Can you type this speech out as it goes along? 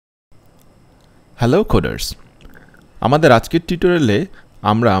Hello coders, আমাদের আজকের টিউটোরিয়ালে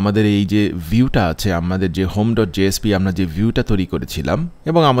আমরা আমাদের এই যে ভিউটা আছে, আমাদের যে home.jsp আমরা যে ভিউটা তৈরি করেছিলাম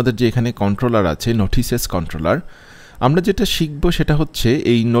এবং আমাদের যে এখানে কন্ট্রোলার আছে নোটিসেস কন্ট্রোলার, আমরা যেটা শিখব সেটা হচ্ছে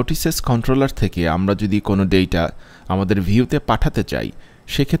এই নোটিসেস কন্ট্রোলার থেকে আমরা যদি কোনো ডেটা আমাদের ভিউতে পাঠাতে চাই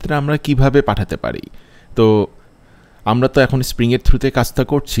সেক্ষেত্রে আমরা কিভাবে পাঠাতে পারি। তো আমরা তো এখন স্প্রিংয়ের থ্রুতে কাজটা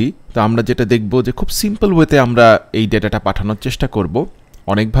করছি, তো আমরা যেটা দেখব যে খুব সিম্পল ওয়েতে আমরা এই ডেটাটা পাঠানোর চেষ্টা করব।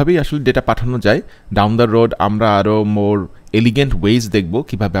 অনেকভাবেই আসলে ডেটা পাঠানো যায়, ডাউন দ্য রোড আমরা আরও মোর এলিগেন্ট ওয়েজ দেখব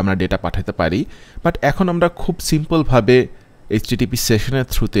কিভাবে আমরা ডেটা পাঠাতে পারি। বাট এখন আমরা খুব সিম্পলভাবে HTTP সেশনের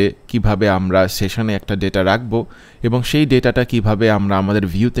থ্রুতে কিভাবে আমরা সেশনে একটা ডেটা রাখবো এবং সেই ডেটাটা কিভাবে আমরা আমাদের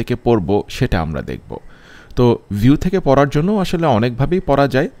ভিউ থেকে পড়ব সেটা আমরা দেখব। তো ভিউ থেকে পড়ার জন্য আসলে অনেকভাবেই পড়া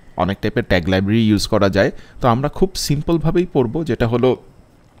যায়, অনেক টাইপের ট্যাগ লাইব্রেরি ইউজ করা যায়। তো আমরা খুব সিম্পলভাবেই পড়ব, যেটা হলো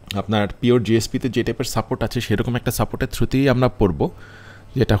আপনার পিওর জিএসপিতে যে টাইপের সাপোর্ট আছে সেরকম একটা সাপোর্টের থ্রুতেই আমরা পড়ব।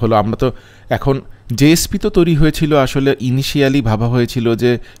 যেটা হলো আমরা তো এখন জেএসপি তো তৈরি হয়েছিল, আসলে ইনিশিয়ালি ভাবা হয়েছিল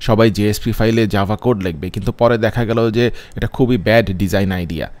যে সবাই জেএসপি ফাইলে জাভা কোড লিখবে, কিন্তু পরে দেখা গেল যে এটা খুবই ব্যাড ডিজাইন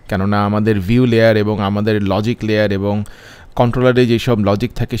আইডিয়া। কেননা আমাদের ভিউ লেয়ার এবং আমাদের লজিক লেয়ার এবং কন্ট্রোলারে যেসব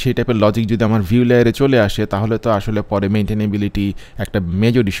লজিক থাকে সেই টাইপের লজিক যদি আমার ভিউ লেয়ারে চলে আসে তাহলে তো আসলে পরে মেনটেনেবিলিটি একটা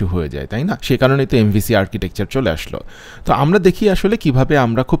মেজর ইস্যু হয়ে যায়, তাই না? সে কারণেই তো এমভিসি আর্কিটেকচার চলে আসলো। তো আমরা দেখি আসলে কিভাবে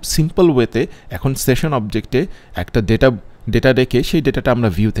আমরা খুব সিম্পল ওয়েতে এখন সেশন অবজেক্টে একটা ডেটা রেখে সেই ডেটাটা আমরা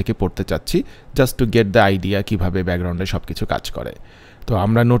ভিউ থেকে পড়তে চাচ্ছি, just to get the idea কীভাবে ব্যাকগ্রাউন্ডে সব কিছু কাজ করে। তো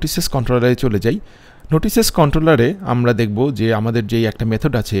আমরা নোটিসেস কন্ট্রোলারে চলে যাই। নোটিসেস কন্ট্রোলারে আমরা দেখব যে আমাদের যেই একটা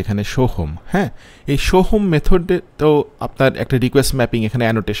মেথড আছে এখানে শো হোম, হ্যাঁ, এই শো হোম মেথডে তো আপনার একটা রিকোয়েস্ট ম্যাপিং এখানে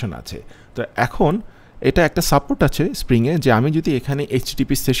অ্যানোটেশন আছে। তো এখন এটা একটা সাপোর্ট আছে স্প্রিংয়ে যে আমি যদি এখানে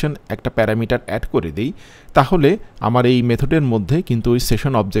HTTP সেশন একটা প্যারামিটার অ্যাড করে দিই তাহলে আমার এই মেথডের মধ্যে কিন্তু ওই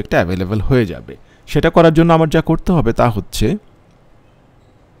সেশন অবজেক্টটা অ্যাভেলেবেল হয়ে যাবে। সেটা করার জন্য আমার যা করতে হবে তা হচ্ছে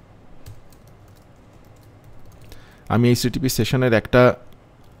আমি HTTP সেশনের একটা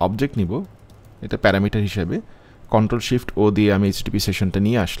অবজেক্ট নিব, এটা প্যারামিটার হিসেবে Ctrl+Shift+O দিয়ে আমি HTTP সেশনটা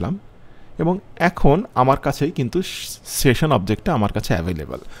নিয়ে আসলাম এবং এখন আমার কাছেই কিন্তু সেশন অবজেক্টটা আমার কাছে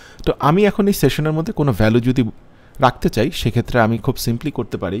অ্যাভেলেবেল। তো আমি এখন এই সেশনের মধ্যে কোনো ভ্যালু যদি রাখতে চাই সেক্ষেত্রে আমি খুব সিম্পলি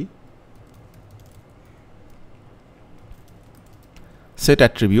করতে পারি সেট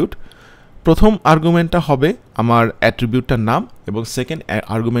অ্যাট্রিবিউট। প্রথম আর্গুমেন্টটা হবে আমার অ্যাট্রিবিউটটার নাম এবং সেকেন্ড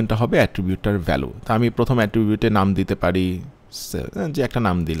আর্গুমেন্টটা হবে অ্যাট্রিবিউটটার ভ্যালু। তো আমি প্রথম অ্যাট্রিবিউটের নাম দিতে পারি যে একটা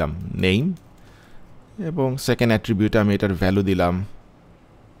নাম দিলাম নেম এবং সেকেন্ড অ্যাট্রিবিউটে আমি এটার ভ্যালু দিলাম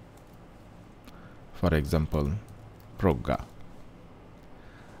ফর এক্সাম্পল প্রজ্ঞা।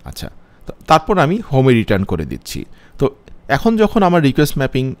 আচ্ছা, তারপর আমি হোমে রিটার্ন করে দিচ্ছি। তো এখন যখন আমার রিকোয়েস্ট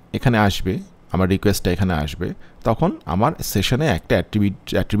ম্যাপিং এখানে আসবে, আমার রিকোয়েস্টটা এখানে আসবে, তখন আমার সেশনে একটা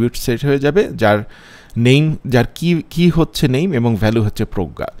অ্যাট্রিবিউট সেট হয়ে যাবে যার নেম, যার কি হচ্ছে নেম এবং ভ্যালু হচ্ছে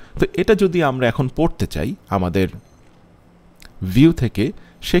প্রজ্ঞা। তো এটা যদি আমরা এখন পড়তে চাই আমাদের ভিউ থেকে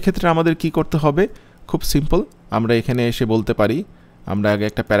সেক্ষেত্রে আমাদের কি করতে হবে? খুব সিম্পল, আমরা এখানে এসে বলতে পারি, আমরা আগে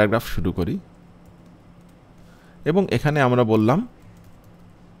একটা প্যারাগ্রাফ শুরু করি এবং এখানে আমরা বললাম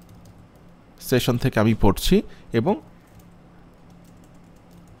সেশন থেকে আমি পড়ছি এবং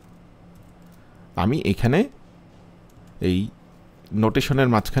আমি এখানে এই নোটেশনের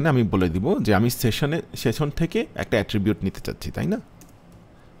মাঝখানে আমি বলে দিব যে আমি সেশন থেকে একটা অ্যাট্রিবিউট নিতে চাচ্ছি, তাই না?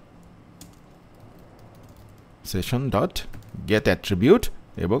 সেশন ডট গেট অ্যাট্রিবিউট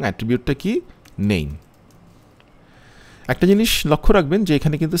এবং অ্যাট্রিবিউটটা কি? নেম। একটা জিনিস লক্ষ্য রাখবেন যে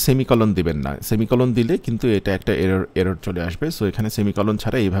এখানে কিন্তু সেমিকলন দিবেন না, সেমিকলন দিলে কিন্তু এটা একটা এরর চলে আসবে। সো এখানে সেমিকলন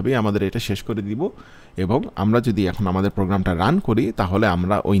ছাড়া এইভাবেই আমাদের এটা শেষ করে দিব এবং আমরা যদি এখন আমাদের প্রোগ্রামটা রান করি তাহলে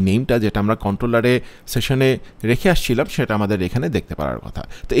আমরা ওই নেমটা যেটা আমরা কন্ট্রোলারে সেশনে রেখে আসছিলাম সেটা আমাদের এখানে দেখতে পারার কথা।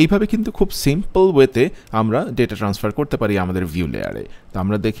 তো এইভাবে কিন্তু খুব সিম্পল ওয়েতে আমরা ডেটা ট্রান্সফার করতে পারি আমাদের ভিউ লেয়ারে। তো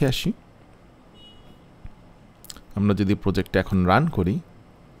আমরা দেখে আসি, আমরা যদি প্রজেক্টটা এখন রান করি,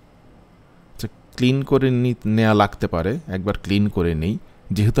 ক্লিন করে নেওয়া লাগতে পারে, একবার ক্লিন করে নেই।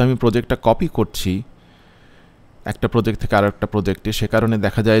 যেহেতু আমি প্রজেক্টটা কপি করছি একটা প্রজেক্ট থেকে আরও একটা প্রজেক্টে, সে কারণে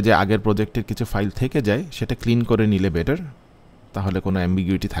দেখা যায় যে আগের প্রজেক্টের কিছু ফাইল থেকে যায়, সেটা ক্লিন করে নিলে বেটার, তাহলে কোনো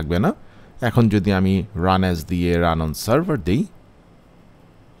অ্যাম্বিগুইটি থাকবে না। এখন যদি আমি রান অ্যাজ দিয়ে রান অন সার্ভার দিই,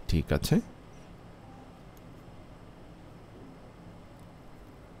 ঠিক আছে,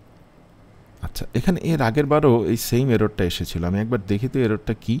 আচ্ছা এখানে এর আগের বারও এই সেম এররটা এসেছিল, আমি একবার দেখি তো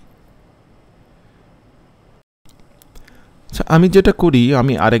এররটা কি। আচ্ছা, আমি যেটা করি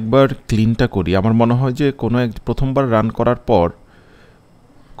আমি আরেকবার ক্লিনটা করি। আমার মনে হয় যে প্রথমবার রান করার পর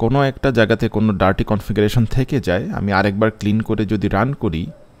কোনো একটা জায়গাতে কোনো ডার্টি কনফিগারেশন থেকে যায়, আমি আরেকবার ক্লিন করে যদি রান করি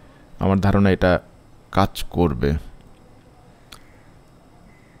আমার ধারণা এটা কাজ করবে।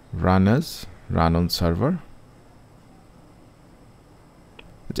 রান অন সার্ভার,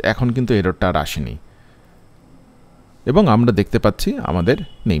 এখন কিন্তু এররটা আর আসেনি এবং আমরা দেখতে পাচ্ছি আমাদের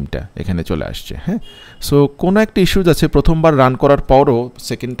নেমটা এখানে চলে আসছে। হ্যাঁ, সো কোনো একটা ইস্যুজ আছে, প্রথমবার রান করার পরও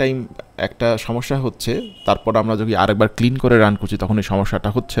সেকেন্ড টাইম একটা সমস্যা হচ্ছে, তারপর আমরা যদি আরেকবার ক্লিন করে রান করছি তখন এই সমস্যাটা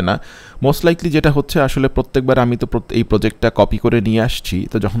হচ্ছে না। মোস্ট লাইকলি যেটা হচ্ছে আসলে প্রত্যেকবার আমি তো এই প্রজেক্টটা কপি করে নিয়ে আসছি,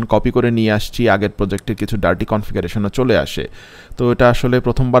 তো যখন কপি করে নিয়ে আসছি আগের প্রজেক্টের কিছু ডার্টি কনফিগারেশনও চলে আসে, তো এটা আসলে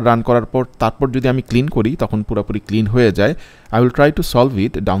প্রথমবার রান করার পর তারপর যদি আমি ক্লিন করি তখন পুরোপুরি ক্লিন হয়ে যায়। I will try to solve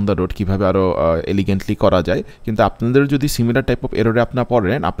it down the road, কীভাবে আরও এলিগেন্টলি করা যায়। কিন্তু আপনাদের যদি সিমিলার টাইপ অফ এররে আপনারা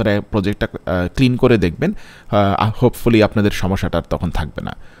পড়েন, আপনারা প্রজেক্টটা ক্লিন করে দেখবেন, হোপফুলি আপনাদের সমস্যাটা তখন থাকবে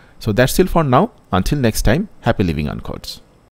না। So that's it for now. Until next time, happy living on codes.